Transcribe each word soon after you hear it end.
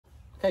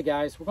Okay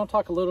guys, we're going to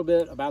talk a little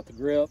bit about the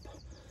grip.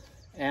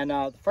 And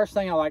the first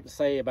thing I like to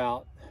say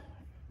about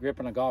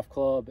gripping a golf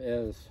club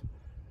is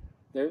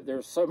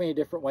there's so many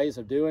different ways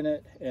of doing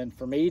it. And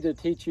for me to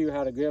teach you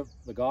how to grip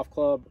the golf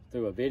club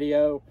through a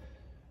video,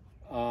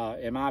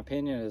 in my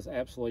opinion, is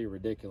absolutely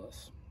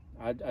ridiculous.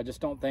 I just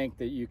don't think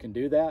that you can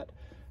do that.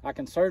 I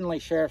can certainly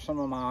share some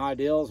of my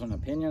ideals and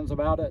opinions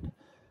about it,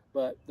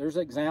 but there's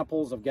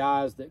examples of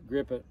guys that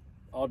grip it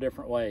all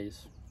different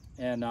ways.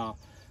 And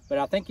but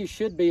I think you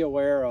should be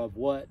aware of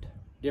what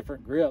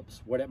different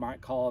grips, what it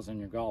might cause in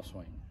your golf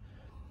swing.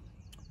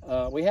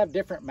 We have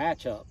different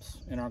matchups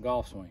in our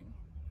golf swing.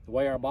 The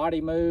way our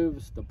body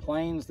moves, the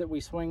planes that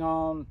we swing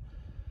on,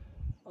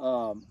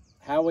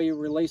 how we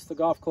release the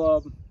golf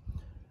club.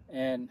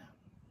 And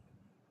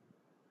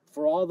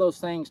for all those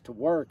things to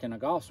work in a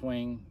golf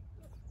swing,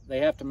 they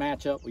have to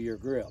match up with your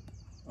grip,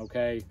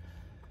 okay?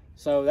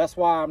 So that's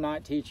why I'm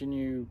not teaching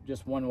you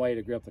just one way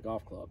to grip the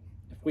golf club.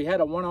 If we had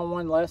a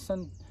one-on-one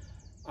lesson,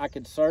 I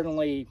could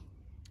certainly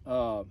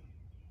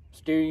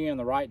steer you in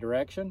the right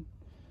direction,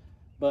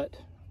 but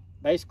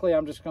basically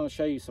I'm just going to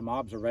show you some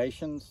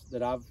observations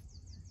that I've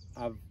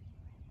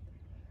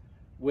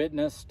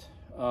witnessed.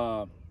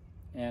 So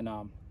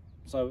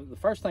the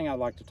first thing I'd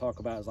like to talk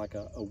about is like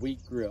a weak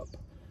grip.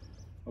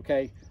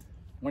 Okay,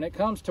 when it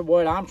comes to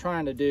what I'm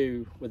trying to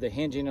do with the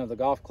hinging of the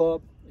golf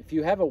club, if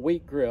you have a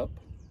weak grip,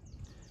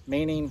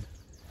 meaning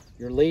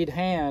your lead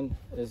hand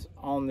is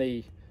on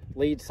the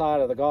lead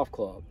side of the golf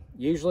club,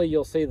 usually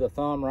you'll see the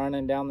thumb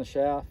running down the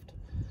shaft.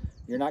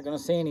 You're not going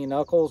to see any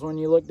knuckles when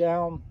you look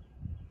down.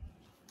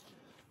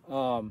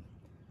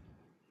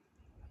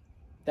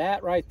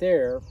 That right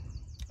there,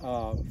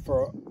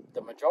 for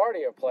the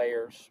majority of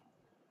players,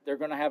 they're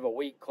going to have a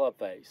weak club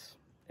face.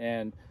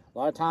 And a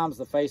lot of times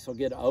the face will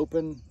get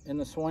open in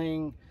the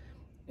swing,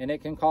 and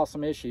it can cause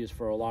some issues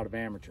for a lot of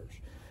amateurs.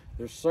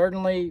 There's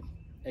certainly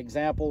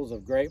examples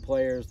of great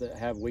players that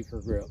have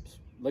weaker grips.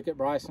 Look at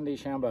Bryson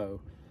DeChambeau.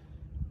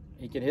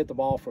 He can hit the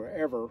ball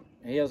forever,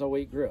 and he has a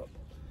weak grip.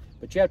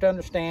 But you have to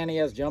understand he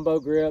has jumbo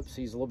grips.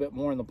 He's a little bit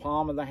more in the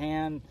palm of the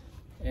hand,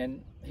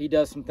 and he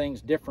does some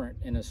things different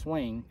in his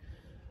swing.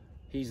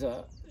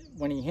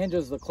 When he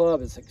hinges the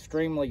club, it's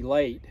extremely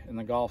late in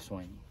the golf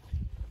swing.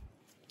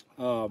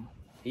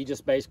 He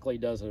just basically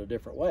does it a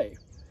different way.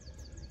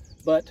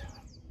 But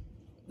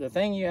the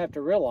thing you have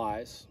to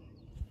realize,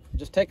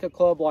 just take a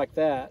club like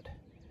that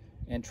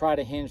and try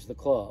to hinge the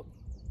club.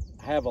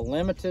 I have a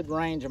limited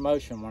range of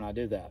motion when I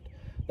do that.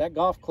 That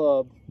golf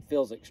club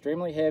feels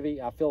extremely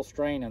heavy. I feel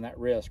strain in that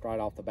wrist right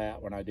off the bat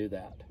when I do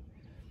that.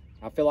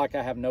 I feel like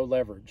I have no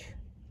leverage.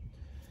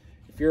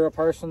 If you're a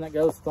person that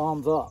goes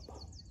thumbs up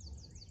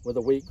with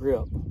a weak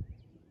grip,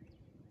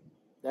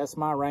 that's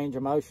my range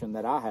of motion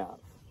that I have.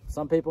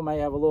 Some people may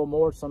have a little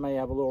more, some may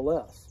have a little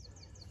less.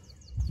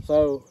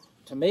 So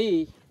to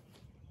me,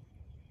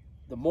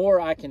 the more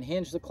I can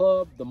hinge the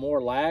club, the more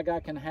lag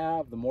I can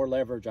have, the more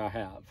leverage I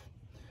have.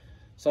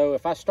 So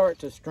if I start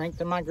to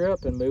strengthen my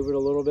grip and move it a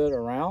little bit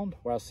around,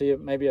 where I see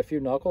maybe a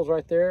few knuckles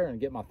right there, and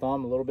get my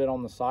thumb a little bit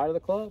on the side of the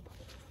club,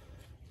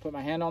 put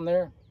my hand on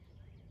there,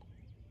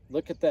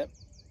 look at that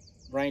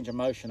range of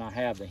motion I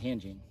have, the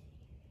hinging.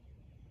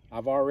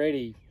 I've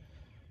already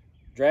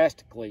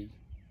drastically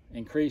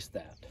increased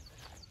that.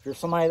 If you're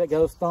somebody that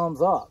goes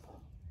thumbs up,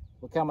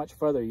 look how much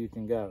further you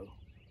can go.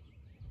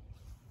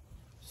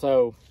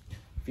 So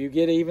if you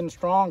get even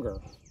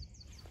stronger,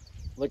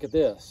 look at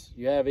this.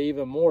 You have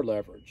even more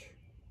leverage,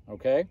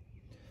 okay?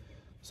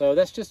 So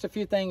that's just a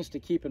few things to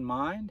keep in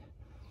mind.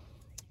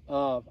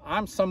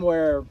 I'm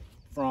somewhere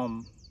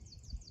from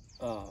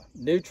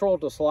neutral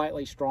to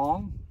slightly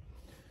strong,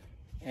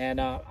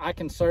 and I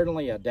can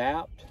certainly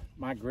adapt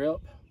my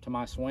grip to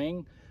my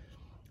swing.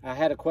 I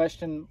had a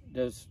question,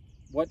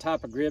 what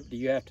type of grip do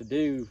you have to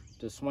do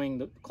to swing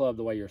the club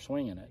the way you're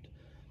swinging it?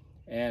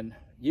 And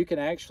you can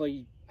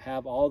actually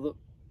have all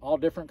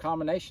different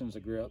combinations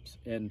of grips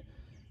and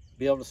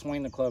be able to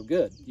swing the club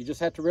good. You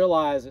just have to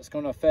realize it's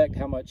going to affect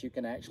how much you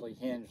can actually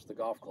hinge the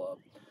golf club,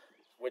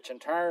 which in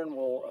turn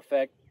will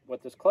affect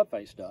what this club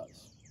face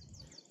does.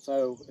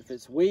 So if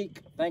it's weak,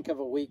 think of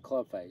a weak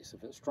club face.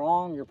 If it's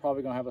strong, you're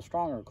probably going to have a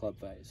stronger club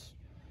face.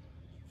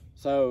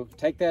 So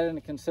take that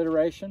into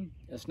consideration.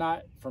 It's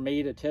not for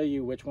me to tell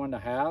you which one to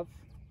have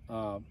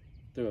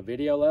through a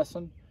video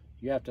lesson.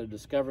 You have to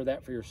discover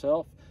that for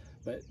yourself.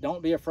 But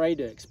don't be afraid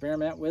to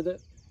experiment with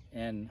it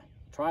and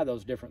try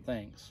those different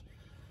things.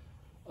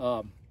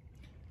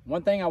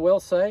 One thing I will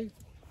say,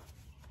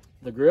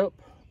 the grip,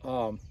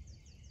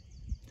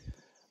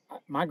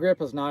 my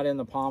grip is not in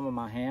the palm of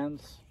my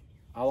hands.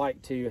 I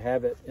like to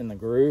have it in the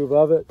groove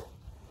of it.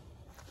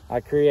 I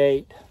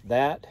create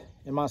that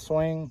in my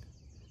swing,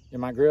 in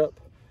my grip.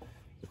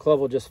 The club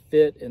will just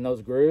fit in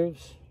those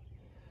grooves.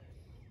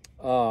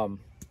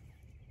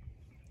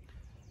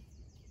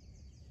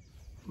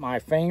 My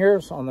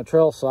fingers on the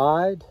trail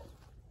side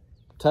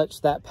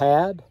touch that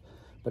pad,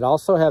 but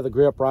also have the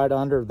grip right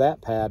under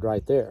that pad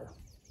right there.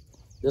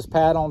 This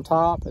pad on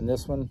top and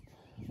this one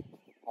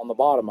on the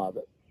bottom of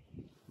it.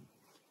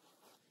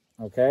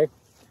 Okay,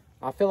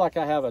 I feel like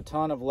I have a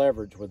ton of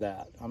leverage with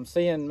that. I'm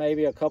seeing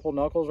maybe a couple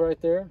knuckles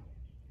right there.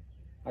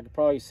 I could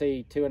probably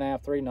see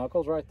 2.5, 3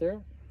 knuckles right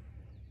there,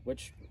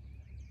 which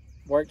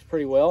works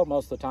pretty well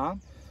most of the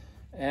time.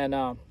 And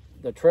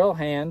the trail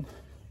hand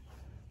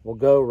will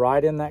go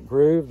right in that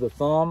groove. The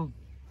thumb,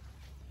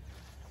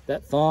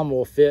 that thumb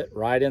will fit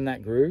right in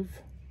that groove.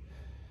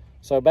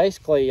 So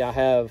basically I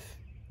have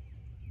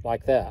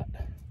like that,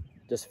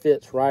 just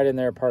fits right in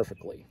there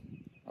perfectly,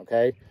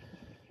 okay?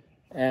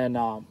 And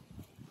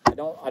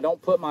I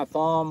don't put my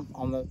thumb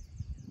on the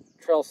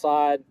trail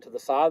side to the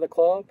side of the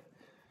club.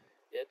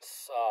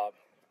 It's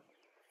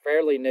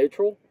fairly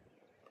neutral.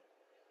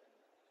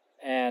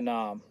 And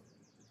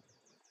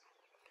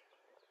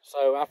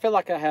so I feel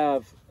like I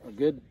have a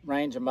good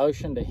range of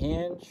motion to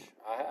hinge.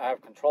 I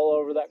have control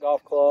over that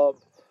golf club.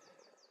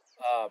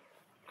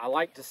 I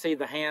like to see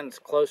the hands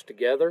close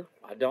together.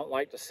 I don't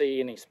like to see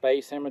any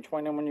space in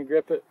between them when you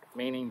grip it,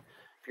 meaning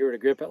if you were to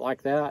grip it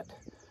like that,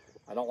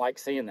 I don't like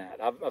seeing that.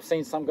 I've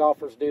seen some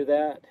golfers do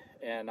that,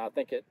 and I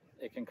think it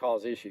can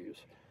cause issues.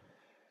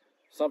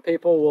 Some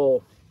people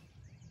will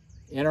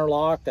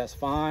interlock, that's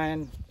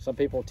fine. Some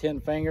people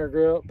 10-finger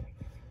grip.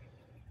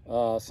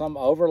 Some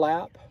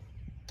overlap.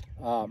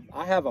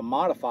 I have a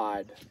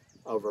modified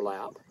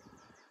overlap.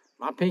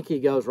 My pinky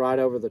goes right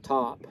over the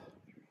top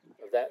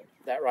of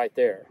that right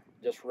there.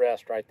 Just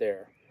rest right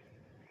there.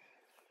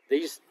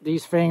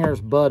 These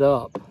fingers butt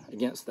up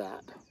against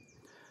that.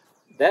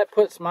 That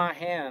puts my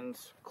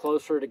hands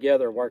closer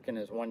together working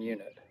as one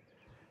unit.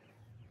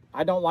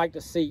 I don't like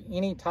to see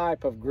any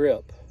type of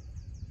grip,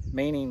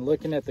 meaning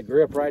looking at the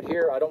grip right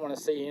here, I don't want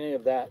to see any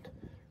of that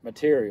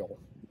material.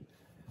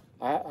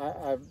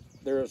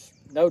 There's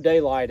no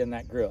daylight in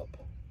that grip,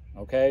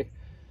 okay?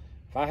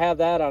 If I have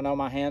that, I know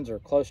my hands are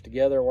close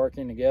together,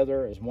 working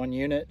together as one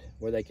unit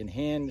where they can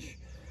hinge,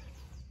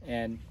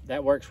 and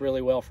that works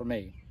really well for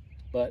me.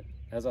 But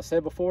as I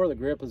said before, the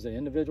grip is an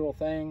individual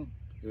thing.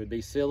 It would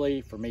be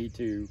silly for me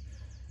to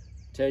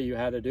tell you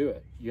how to do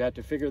it. You have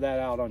to figure that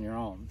out on your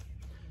own.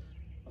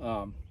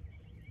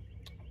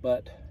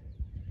 But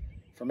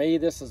for me,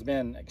 this has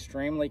been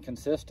extremely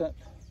consistent,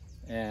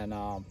 and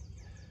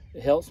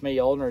it helps me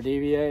ulnar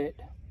deviate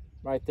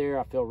right there.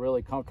 I feel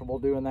really comfortable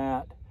doing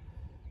that,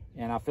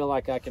 and I feel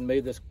like I can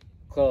move this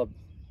club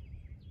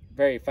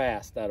very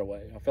fast that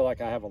way. I feel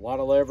like I have a lot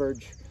of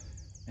leverage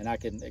and I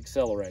can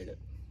accelerate it.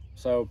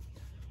 So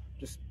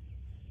just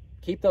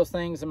keep those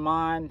things in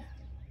mind.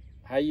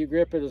 How you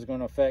grip it is going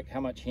to affect how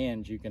much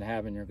hinge you can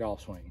have in your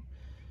golf swing.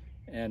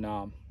 And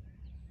if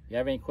you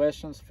have any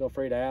questions, feel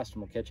free to ask,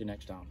 and we'll catch you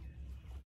next time.